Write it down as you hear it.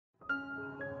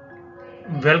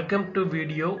Welcome to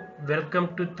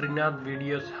Trinath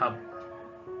Videos Hub.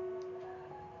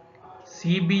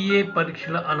 CBA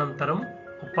పరీక్షల అనంతరం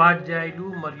ఉపాధ్యాయులు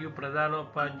మరియు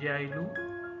ప్రధానోపాధ్యాయులు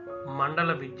మండల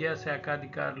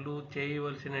విద్యాశాఖాధికారులు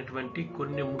చేయవలసినటువంటి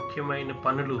కొన్ని ముఖ్యమైన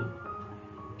పనులు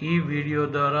ఈ వీడియో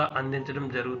ద్వారా అందించడం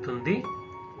జరుగుతుంది.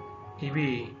 ఇవి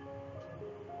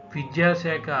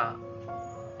విద్యాశాఖ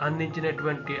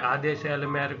అందించినటువంటి ఆదేశాల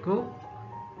మేరకు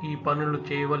ఈ పనులు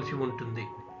చేయవలసి ఉంటుంది.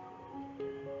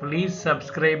 Please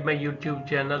subscribe my YouTube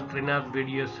channel Trinath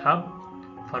Videos Hub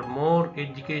for more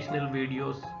educational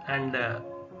videos and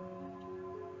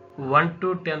 1 to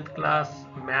 10th class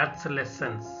maths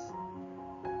lessons.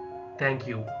 Thank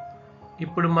you.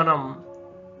 ఇప్పుడు మనం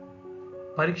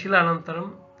పరీక్షల అనంతరం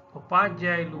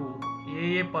ఉపాధ్యాయులు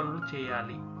ఏ పనులు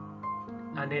చేయాలి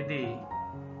అనేది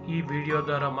ఈ వీడియో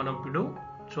ద్వారా మనం ఇప్పుడు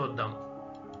చూద్దాం.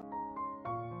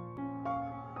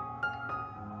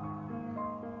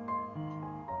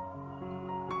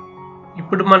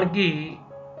 ఇప్పుడు మనకి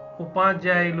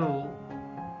ఉపాధ్యాయులు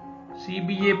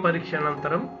సిబిఏ పరీక్ష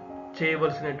అనంతరం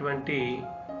చేయవలసినటువంటి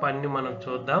పని మనం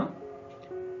చూద్దాం.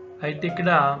 అయితే ఇక్కడ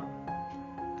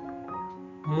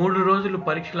 3 రోజులు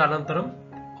పరీక్షల అనంతరం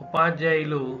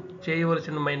ఉపాధ్యాయులు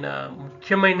చేయవలసిన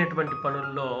ముఖ్యమైనటువంటి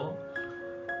పనుల్లో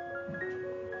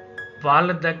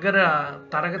వాళ్ళ దగ్గర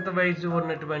తరగతి వైజ్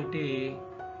ఉన్నటువంటి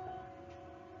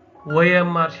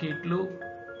ఓఎంఆర్ షీట్లు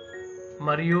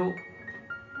మరియు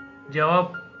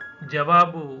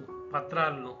జవాబు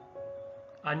పత్రాలను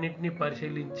అన్నిటినీ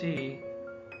పరిశీలించి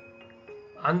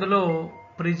అందులో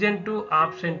ప్రెజెంట్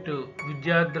ఆబ్సెంట్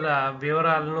విద్యార్థుల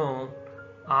వివరాలను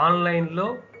ఆన్లైన్లో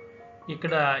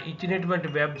ఇక్కడ ఇచ్చినటువంటి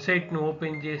వెబ్సైట్ను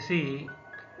ఓపెన్ చేసి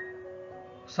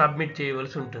సబ్మిట్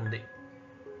చేయవలసి ఉంటుంది.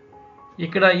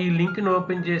 ఇక్కడ ఈ లింక్ను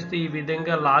ఓపెన్ చేస్తే ఈ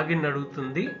విధంగా లాగిన్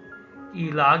అడుగుతుంది. ఈ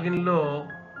లాగిన్లో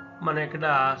మన ఇక్కడ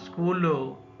స్కూల్లో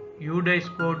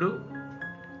యూడైస్ కోడ్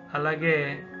అలాగే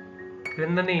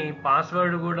క్రిందని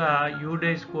పాస్వర్డ్ కూడా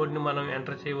యూడైస్ కోడ్ని మనం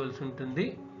ఎంటర్ చేయవలసి ఉంటుంది.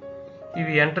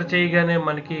 ఇవి ఎంటర్ చేయగానే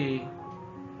మనకి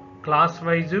క్లాస్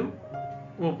వైజ్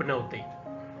ఓపెన్ అవుతాయి.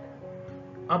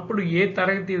 అప్పుడు ఏ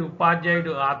తరగతి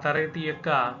ఉపాధ్యాయుడు ఆ తరగతి యొక్క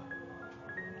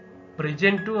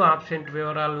ప్రెజెంట్ ఆబ్సెంట్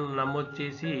వివరాలను నమోదు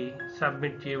చేసి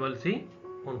సబ్మిట్ చేయవలసి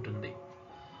ఉంటుంది.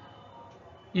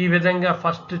 ఈ విధంగా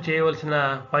ఫస్ట్ చేయవలసిన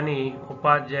పని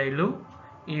ఉపాధ్యాయులు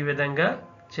ఈ విధంగా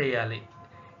చేయాలి.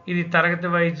 ఇది తరగతి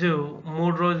వైజ్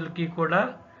 3 రోజులకి కూడా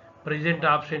ప్రెజెంట్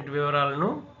ఆబ్సెంట్ వివరాలను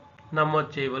నమోదు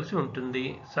చేయవలసి ఉంటుంది,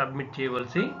 సబ్మిట్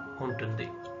చేయవలసి ఉంటుంది.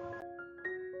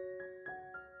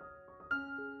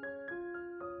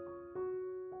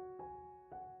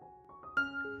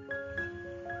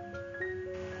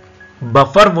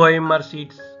 బఫర్ ఓఎంఆర్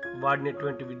షీట్స్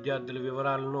వాడినటువంటి విద్యార్థుల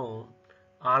వివరాలను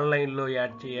ఆన్లైన్లో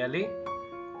యాడ్ చేయాలి.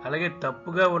 అలాగే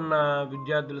తప్పుగా ఉన్న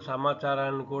విద్యార్థుల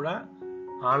సమాచారాన్ని కూడా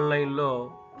ఆన్లైన్లో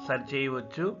సెర్చ్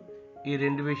చేయవచ్చు. ఈ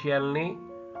 2 విషయాలని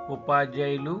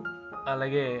ఉపాధ్యాయులు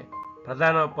అలాగే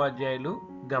ప్రధానోపాధ్యాయులు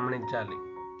గమనించాలి.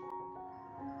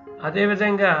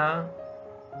 అదేవిధంగా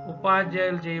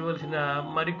ఉపాధ్యాయులు చేయవలసిన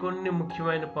మరికొన్ని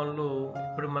ముఖ్యమైన పనులు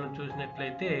ఇప్పుడు మనం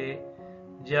చూసినట్లయితే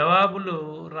జవాబులు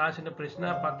రాసిన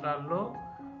ప్రశ్నాపత్రాల్లో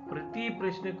ప్రతి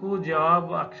ప్రశ్నకు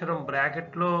జవాబు అక్షరం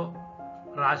బ్రాకెట్లో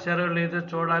రాశారో లేదో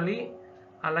చూడాలి.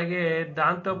 అలాగే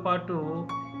దాంతోపాటు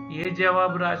ఏ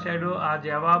జవాబు రాశాడో ఆ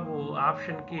జవాబు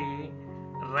ఆప్షన్కి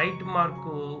రైట్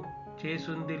మార్కు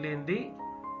చేసింది లేనిది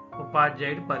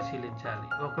ఉపాధ్యాయుడు పరిశీలించాలి.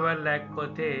 ఒకవేళ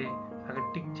లేకపోతే అక్కడ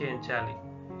టిక్ చేయించాలి.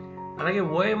 అలాగే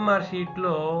ఓఎంఆర్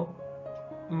షీట్లో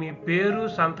మీ పేరు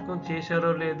సంతకం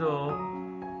చేశారో లేదో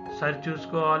సరి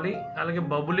చూసుకోవాలి. అలాగే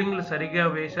బబులింగ్లు సరిగా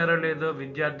వేశారో లేదో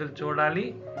విద్యార్థులు చూడాలి.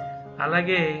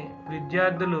 అలాగే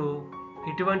విద్యార్థులు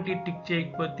ఇటువంటి టిక్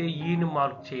చేయకపోతే ఈని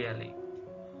మార్క్ చేయాలి.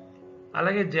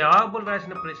 అలాగే జవాబులు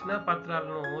రాసిన ప్రశ్న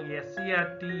పత్రాలను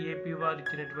ఎస్సీఆర్టీ ఏపీ వారు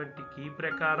ఇచ్చినటువంటి కీ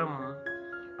ప్రకారం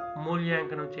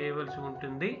మూల్యాంకనం చేయవలసి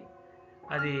ఉంటుంది.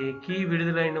 అది కీ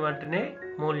విడుదలైన వెంటనే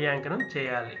మూల్యాంకనం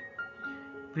చేయాలి.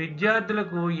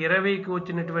 విద్యార్థులకు 20కి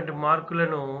వచ్చినటువంటి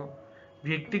మార్కులను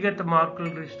వ్యక్తిగత మార్కుల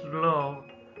లిస్టులో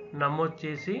నమోదు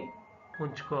చేసి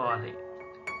ఉంచుకోవాలి.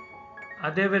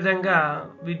 అదేవిధంగా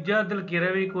విద్యార్థులకు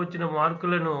 20కి వచ్చిన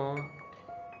మార్కులను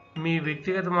మీ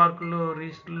వ్యక్తిగత మార్కులు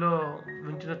లిస్టులో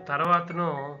ఉంచిన తర్వాతను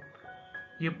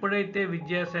ఎప్పుడైతే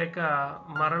విద్యాశాఖ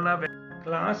మరలా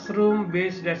క్లాస్ రూమ్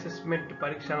బేస్డ్ అసెస్మెంట్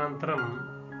పరీక్ష అనంతరం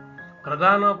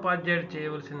ప్రధానోపాధ్యాయుడు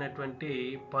చేయవలసినటువంటి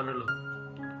పనులు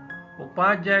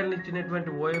ఉపాధ్యాయులు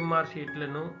ఇచ్చినటువంటి ఓఎంఆర్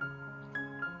షీట్లను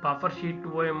బఫర్ షీట్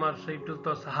ఓఎంఆర్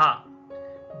షీట్లతో సహా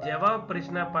జవాబు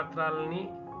ప్రశ్న పత్రాలని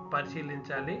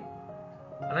పరిశీలించాలి.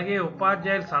 అలాగే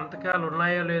ఉపాధ్యాయుల సంతకాలు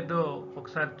ఉన్నాయో లేదో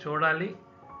ఒకసారి చూడాలి.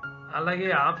 అలాగే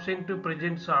ఆబ్సెంట్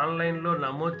ప్రెజెంట్స్ ఆన్లైన్లో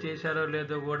నమోదు చేశారో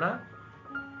లేదో కూడా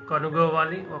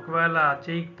కనుగోవాలి. ఒకవేళ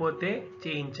చేయకపోతే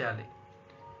చేయించాలి.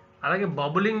 అలాగే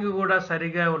బబులింగ్ కూడా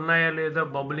సరిగా ఉన్నాయో లేదో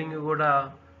బబులింగ్ కూడా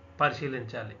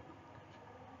పరిశీలించాలి.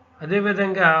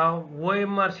 అదేవిధంగా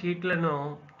ఓఎంఆర్ షీట్లను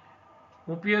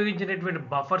ఉపయోగించినటువంటి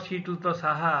బఫర్ షీట్లతో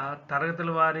సహా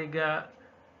తరగతుల వారీగా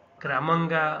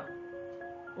క్రమంగా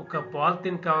ఒక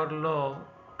పాలిథిన్ కవర్లో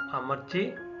అమర్చి,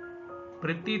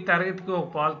 ప్రతి తరగతికి ఒక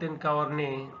పాలిథిన్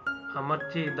కవర్ని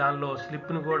అమర్చి దానిలో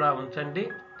స్లిప్ను కూడా ఉంచండి.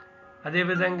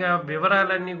 అదేవిధంగా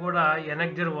వివరాలన్నీ కూడా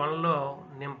ఎనెక్జర్ 1లో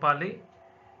నింపాలి.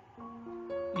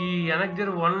 ఈ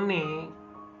ఎనెక్జర్ 1ని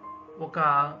ఒక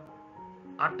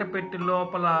అట్టపెట్టి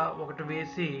లోపల ఒకటి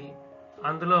వేసి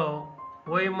అందులో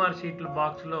ఓఎంఆర్ షీట్ల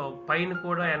బాక్స్లో పైన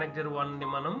కూడా ఎనెక్జర్ 1ని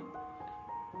మనం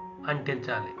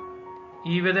అంటించాలి.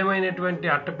 ఈ విధమైనటువంటి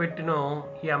అట్టపెట్టిను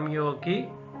ఎంఈఓకి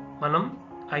మనం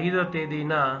 5వ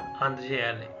తేదీన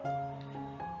అందజేయాలి.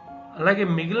 అలాగే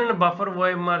మిగిలిన బఫర్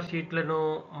ఓఎంఆర్ షీట్లను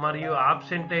మరియు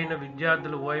ఆబ్సెంట్ అయిన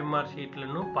విద్యార్థుల ఓఎంఆర్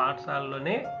షీట్లను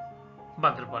పాఠశాలలోనే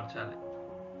భద్రపరచాలి.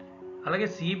 అలాగే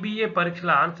సిబిఏ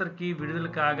పరీక్షల ఆన్సర్ కీ విడుదల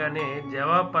కాగానే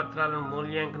జవాబు పత్రాలను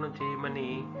మూల్యాంకనం చేయమని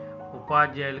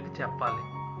ఉపాధ్యాయులకు చెప్పాలి.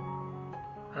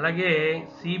 అలాగే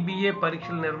సిబిఏ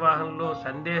పరీక్షల నిర్వహణలో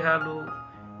సందేహాలు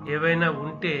ఏవైనా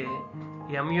ఉంటే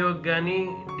ఎంఈఓకి కానీ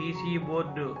డిసి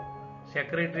బోర్డు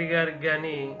సెక్రటరీ గారికి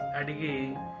కానీ అడిగి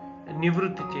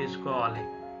నివృత్తి చేసుకోవాలి.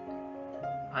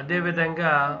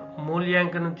 అదేవిధంగా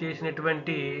మూల్యాంకనం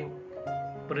చేసినటువంటి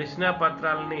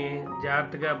ప్రశ్నాపత్రాలని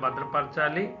జాగ్రత్తగా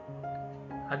భద్రపరచాలి.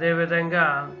 అదేవిధంగా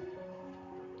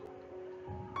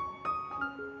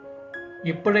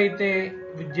ఎప్పుడైతే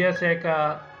విద్యాశాఖ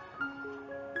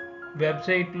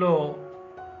వెబ్సైట్లో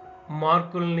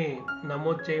మార్కుల్ని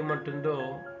నమోదు చేయమంటుందో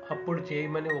అప్పుడు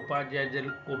చేయమని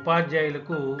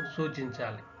ఉపాధ్యాయులకు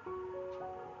సూచించాలి.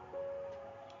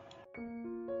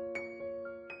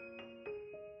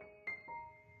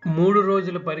 మూడు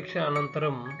రోజుల పరీక్ష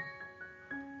అనంతరం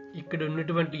ఇక్కడ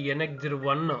ఉన్నటువంటి ఎనెక్జర్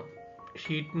 1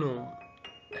 షీట్ను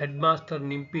హెడ్ మాస్టర్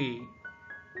నింపి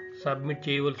సబ్మిట్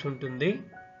చేయవలసి ఉంటుంది.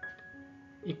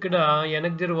 ఇక్కడ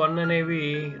ఎనెక్జర్ 1 అనేవి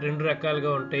 2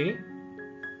 రకాలుగా ఉంటాయి.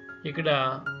 ఇక్కడ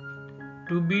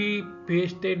to be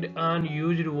pasted on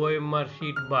used OMR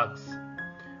sheet box,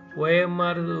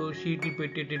 OMR షీట్లు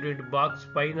పెట్టేటటువంటి బాక్స్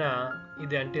పైన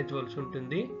ఇది అంటించవలసి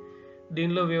ఉంటుంది.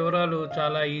 దీనిలో వివరాలు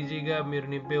చాలా ఈజీగా మీరు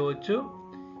నింపేయవచ్చు.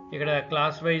 ఇక్కడ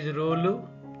క్లాస్ వైజ్ రోలు,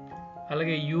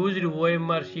 అలాగే యూజ్డ్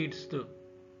ఓఎంఆర్ షీట్స్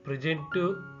ప్రజెంట్,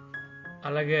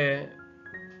 అలాగే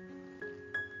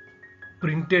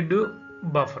ప్రింటెడ్,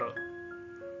 బఫర్.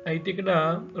 అయితే ఇక్కడ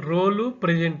రోలు,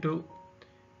 present,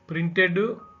 printed,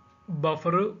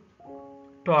 buffer,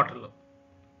 total,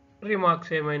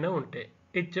 remarks ఏమైనా ఉంటే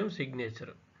హెచ్ఎం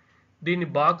సిగ్నేచర్ దీన్ని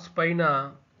బాక్స్ పైన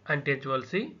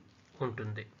అంటించవలసి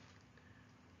ఉంటుంది.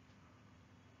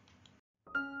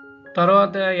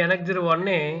 తర్వాత ఎనెక్జర్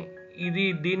 1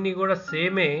 దీన్ని కూడా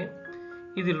సేమే.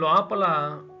 ఇది లోపల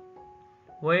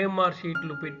ఓఎంఆర్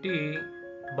షీట్లు పెట్టి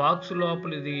బాక్స్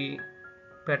లోపల ఇది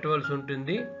పెట్టవలసి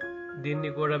ఉంటుంది. దీన్ని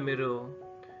కూడా మీరు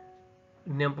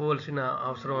నింపవలసిన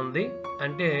అవసరం ఉంది.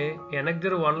 అంటే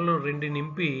ఎనెక్జర్ 1లో 2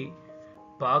 నింపి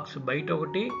బాక్స్ బయట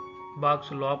ఒకటి,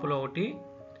 బాక్స్ లోపల ఒకటి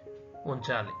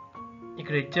ఉంచాలి.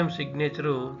 ఇక్కడ హెచ్ఎం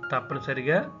సిగ్నేచరు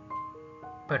తప్పనిసరిగా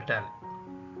పెట్టాలి.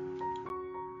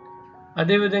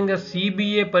 అదేవిధంగా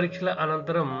సిబిఏ పరీక్షల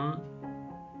అనంతరం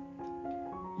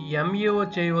ఎంఈఓ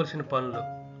చేయవలసిన పనులు.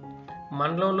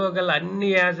 మండలంలో గల అన్ని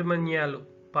యాజమాన్యాలు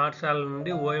పాఠశాలల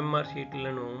నుండి ఓఎంఆర్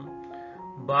షీట్లను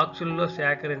బాక్సుల్లో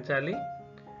సేకరించాలి.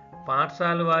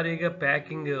 పాఠశాల వారీగా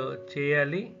ప్యాకింగ్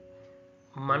చేయాలి.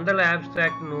 మండల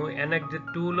అబ్స్ట్రాక్ట్ను ఎనెక్జర్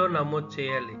 2లో నమోదు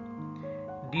చేయాలి.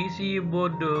 డిసిఈ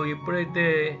బోర్డు ఎప్పుడైతే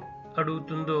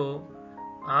అడుగుతుందో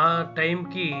ఆ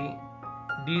టైంకి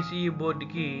డిసిఈ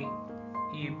బోర్డుకి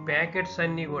ఈ ప్యాకెట్స్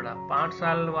అన్నీ కూడా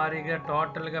పాఠశాలల వారీగా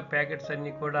టోటల్గా ప్యాకెట్స్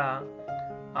అన్నీ కూడా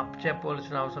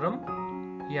అప్పచెప్పవలసిన అవసరం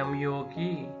ఎంఈఓకి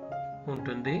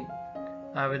ఉంటుంది.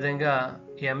 ఆ విధంగా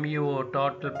ఎంఈఓ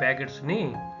టోటల్ ప్యాకెట్స్ని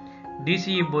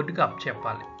డిసిఈ బోర్డుకి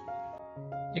అప్పచెప్పాలి.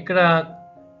 ఇక్కడ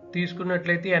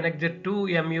తీసుకున్నట్లయితే ఎనెక్జర్ 2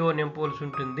 ఎంఈఓ నింపవలసి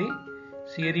ఉంటుంది.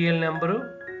 Serial number,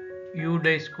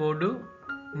 UDISE code,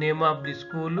 name of the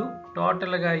school,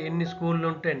 టోటల్గా ఎన్ని స్కూళ్ళు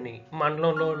ఉంటే అన్ని,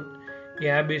 మండలంలో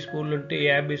 50 స్కూళ్ళు ఉంటే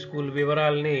 50 స్కూల్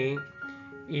వివరాలని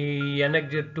ఈ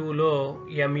ఎనెక్జర్ 2లో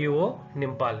ఎంఈఓ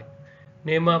నింపాలి.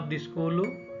 Name of the school,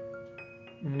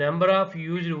 number of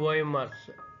used OMRs,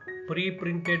 pre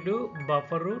printed,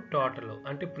 buffer, total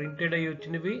అంటే ప్రింటెడ్ అయ్యి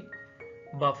వచ్చినవి,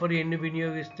 బఫర్ ఎన్ని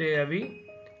వినియోగిస్తే అవి,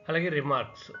 అలాగే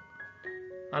రిమార్క్స్.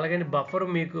 అలాగని బఫర్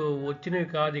మీకు వచ్చినవి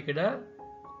కాదు, ఇక్కడ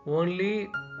ఓన్లీ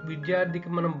విద్యార్థికి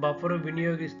మనం బఫర్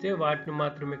వినియోగిస్తే వాటిని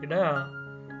మాత్రం ఇక్కడ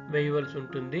వేయవలసి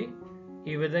ఉంటుంది.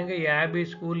 ఈ విధంగా 50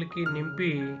 స్కూల్కి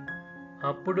నింపి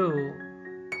అప్పుడు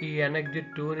ఈ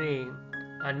ఎనెక్జిట్ 2ని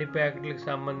అన్ని ప్యాకెట్లకు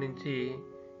సంబంధించి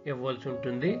ఇవ్వాల్సి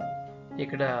ఉంటుంది.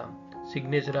 ఇక్కడ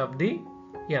సిగ్నేచర్ ఆఫ్ ది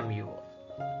ఎంఈఓ.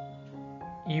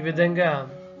 ఈ విధంగా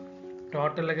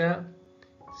టోటల్గా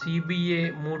సిబిఏ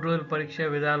 3 రోజుల పరీక్షా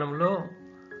విధానంలో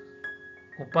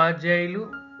ఉపాధ్యాయులు,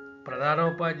 ప్రధాన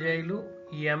ఉపాధ్యాయులు,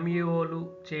 ఈ ఎంఈఓలు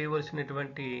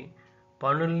చేయవలసినటువంటి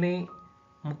పనుల్ని,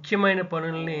 ముఖ్యమైన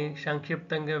పనుల్ని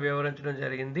సంక్షిప్తంగా వివరించడం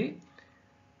జరిగింది.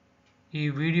 ఈ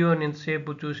వీడియోని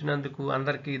ఇంతసేపు చూసినందుకు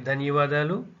అందరికీ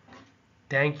ధన్యవాదాలు.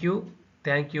 Thank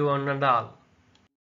you one and all.